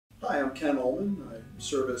Hi, I'm Ken Ulman. I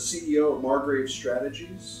serve as CEO of Margrave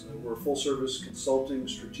Strategies. We're a full-service consulting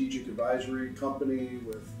strategic advisory company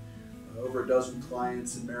with over a dozen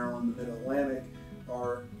clients in Maryland and the Mid-Atlantic.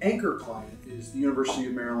 Our anchor client is the University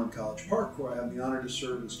of Maryland College Park, where I have the honor to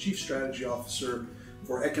serve as Chief Strategy Officer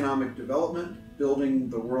for Economic Development,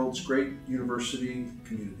 building the world's great university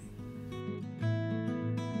community.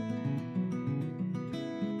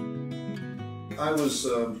 I was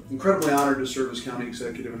incredibly honored to serve as county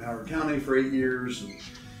executive in Howard County for 8 years, and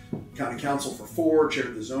county council for 4,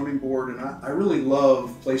 chaired the zoning board, and I really love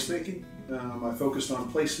placemaking. I focused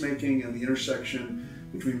on placemaking and the intersection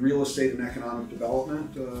between real estate and economic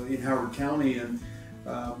development in Howard County, and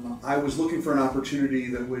I was looking for an opportunity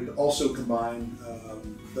that would also combine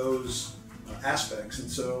those aspects. And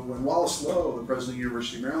so when Wallace Lowe, the president of the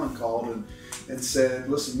University of Maryland, called and said,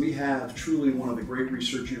 listen, we have truly one of the great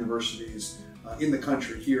research universities in the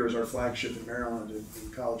country here as our flagship in Maryland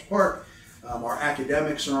in College Park. Our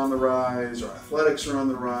academics are on the rise, our athletics are on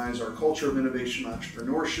the rise, our culture of innovation and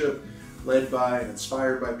entrepreneurship, led by and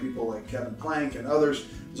inspired by people like Kevin Plank and others,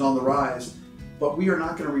 is on the rise. But we are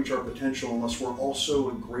not going to reach our potential unless we're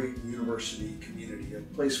also a great university community, a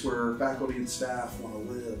place where faculty and staff want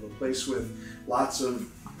to live, a place with lots of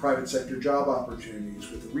private sector job opportunities,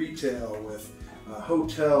 with retail, with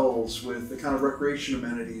hotels, with the kind of recreation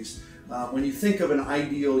amenities. When you think of an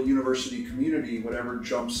ideal university community, whatever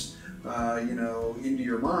jumps into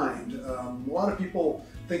your mind, a lot of people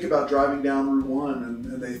think about driving down Route 1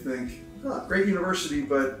 and they think, oh, great university,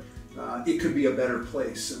 but it could be a better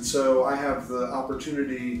place. And so I have the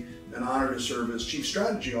opportunity and honor to serve as Chief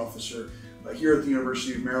Strategy Officer here at the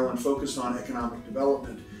University of Maryland, focused on economic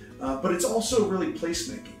development. But it's also really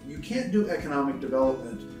placemaking. You can't do economic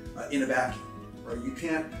development in a vacuum, right? You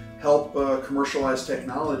can't help commercialize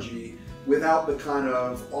technology without the kind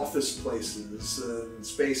of office places and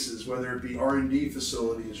spaces, whether it be R&D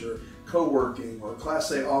facilities or co-working or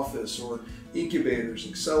Class A office or incubators,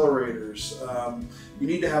 accelerators. You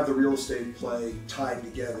need to have the real estate play tied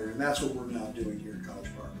together, and that's what we're now doing here at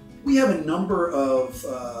College Park. We have a number of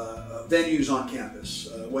venues on campus,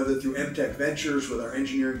 whether through MTech Ventures with our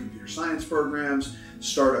engineering computer science programs,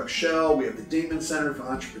 Startup Shell, we have the Damon Center for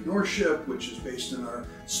Entrepreneurship, which is based in our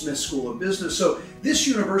Smith School of Business. So this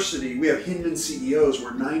university, we have Hinman CEOs,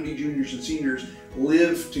 where 90 juniors and seniors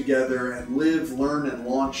live together and live, learn, and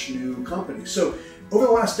launch new companies. So over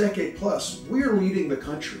the last decade plus, we're leading the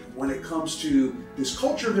country when it comes to this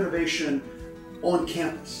culture of innovation on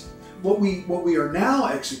campus. What we are now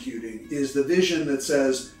executing is the vision that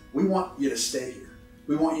says, we want you to stay here.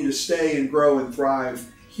 We want you to stay and grow and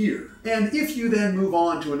thrive here. And if you then move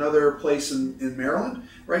on to another place in Maryland,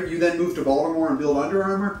 right, you then move to Baltimore and build Under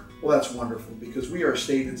Armour, well, that's wonderful, because we are a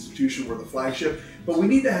state institution, we're the flagship, but we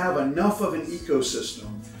need to have enough of an ecosystem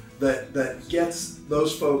that gets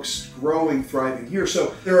those folks growing, thriving here.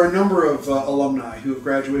 So there are a number of alumni who have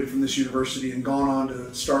graduated from this university and gone on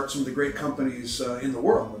to start some of the great companies in the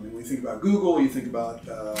world. I mean, when you think about Google, you think about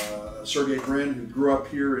Sergey Brin, who grew up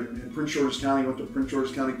here in Prince George's County, went to Prince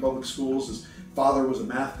George's County Public Schools. His father was a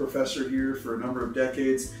math professor here for a number of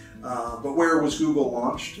decades. But where was Google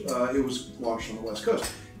launched? It was launched on the West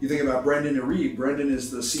Coast. You think about Brendan Arib. Brendan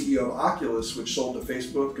is the CEO of Oculus, which sold to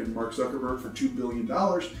Facebook and Mark Zuckerberg for $2 billion.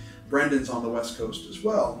 Brendan's on the West Coast as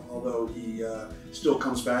well, although he still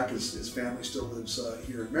comes back. His family still lives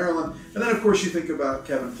here in Maryland. And then, of course, you think about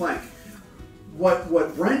Kevin Plank.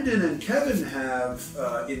 What Brendan and Kevin have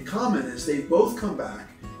in common is they've both come back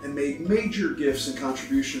and made major gifts and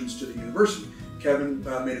contributions to the university. Kevin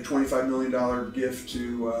made a $25 million gift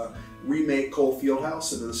to remake Cole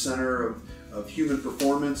Fieldhouse into the center of human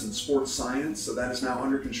performance and sports science. So that is now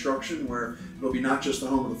under construction, where it'll be not just the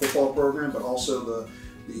home of the football program, but also the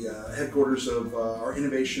headquarters of our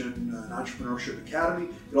Innovation and Entrepreneurship Academy.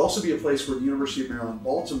 It'll also be a place where the University of Maryland,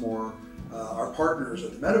 Baltimore, our partners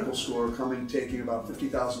at the medical school, are coming, taking about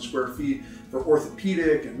 50,000 square feet for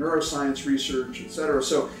orthopedic and neuroscience research, etc.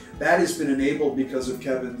 So that has been enabled because of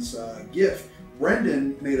Kevin's gift.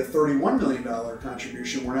 Brendan made a $31 million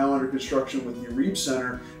contribution. We're now under construction with the Arib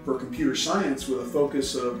Center for Computer Science with a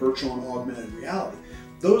focus of virtual and augmented reality.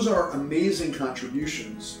 Those are amazing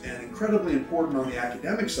contributions and incredibly important on the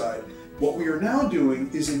academic side. What we are now doing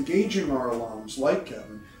is engaging our alums like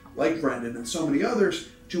Kevin, like Brendan, and so many others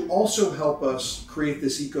to also help us create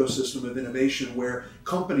this ecosystem of innovation where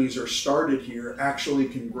companies are started here, actually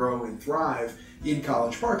can grow and thrive in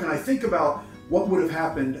College Park. And I think about what would have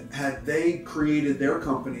happened had they created their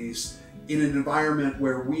companies in an environment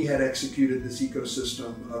where we had executed this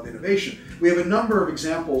ecosystem of innovation. We have a number of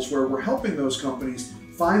examples where we're helping those companies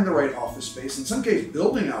find the right office space, in some cases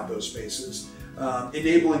building out those spaces,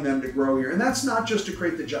 enabling them to grow here. And that's not just to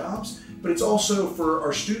create the jobs, but it's also for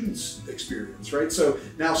our students' experience, right? So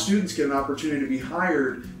now students get an opportunity to be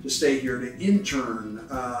hired to stay here, to intern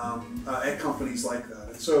at companies like that.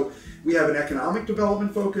 And so we have an economic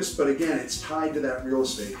development focus, but again, it's tied to that real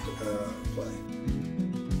estate play.